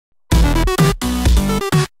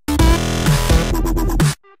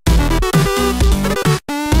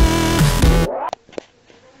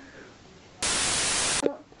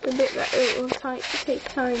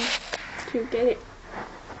time to get it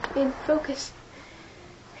in focus.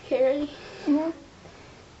 Okay, ready? Yeah.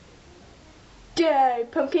 Die,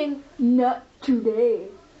 pumpkin. Not today.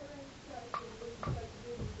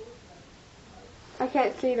 I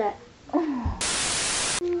can't see that.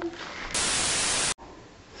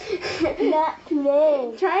 Not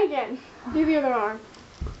today. Try again. Do the other arm.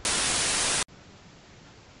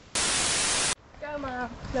 Go, Mom.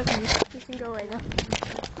 Love you. You can go away now.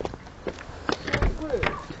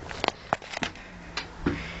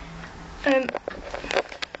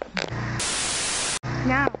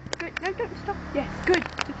 Now. Good. No, don't stop. Yes, good.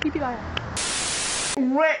 Just keep your eye out.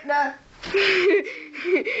 Wait now.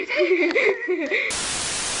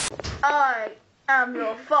 I am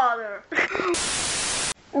your father.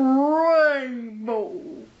 Rainbow.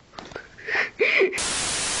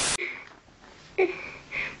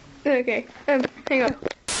 Okay. Hang on.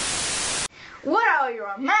 What are you,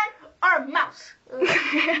 a man or a mouse?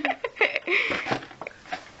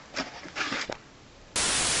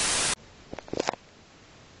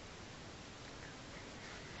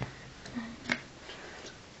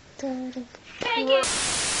 Take it.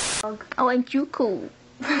 I want you cool.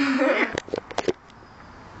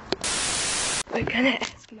 We're gonna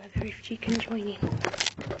ask Mother if she can join in.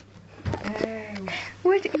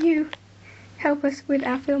 Would you help us with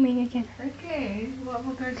our filming again? Okay, what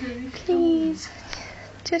am I going to do? Please.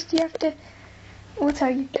 Just you have to. We'll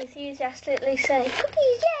tell you. If you just literally say,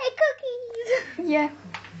 cookies, yay, cookies! Yeah.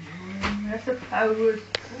 That's a power.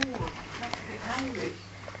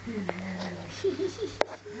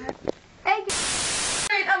 Hey,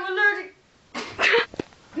 wait, I'm allergic.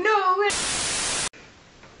 No, wait.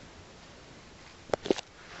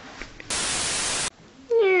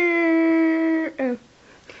 Oh.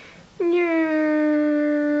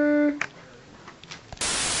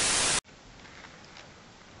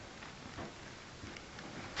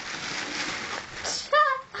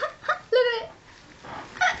 Look at it.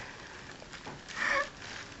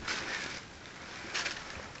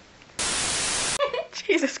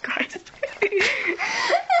 Jesus Christ.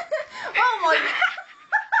 Oh my God.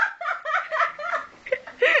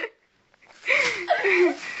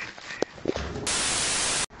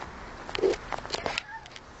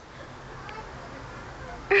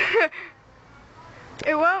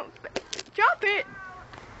 It won't. Drop it.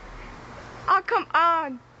 Oh, come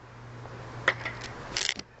on.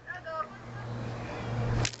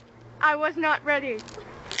 I was not ready.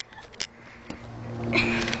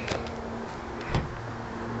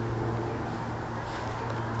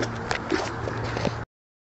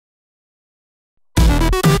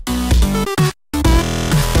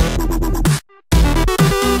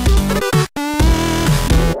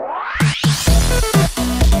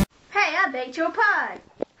 Hey, I baked your pie.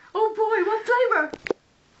 Oh boy, what flavor?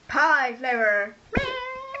 Pie flavor.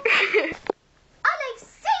 I like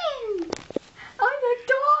singing. I like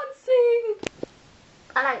dancing.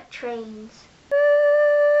 I like trains.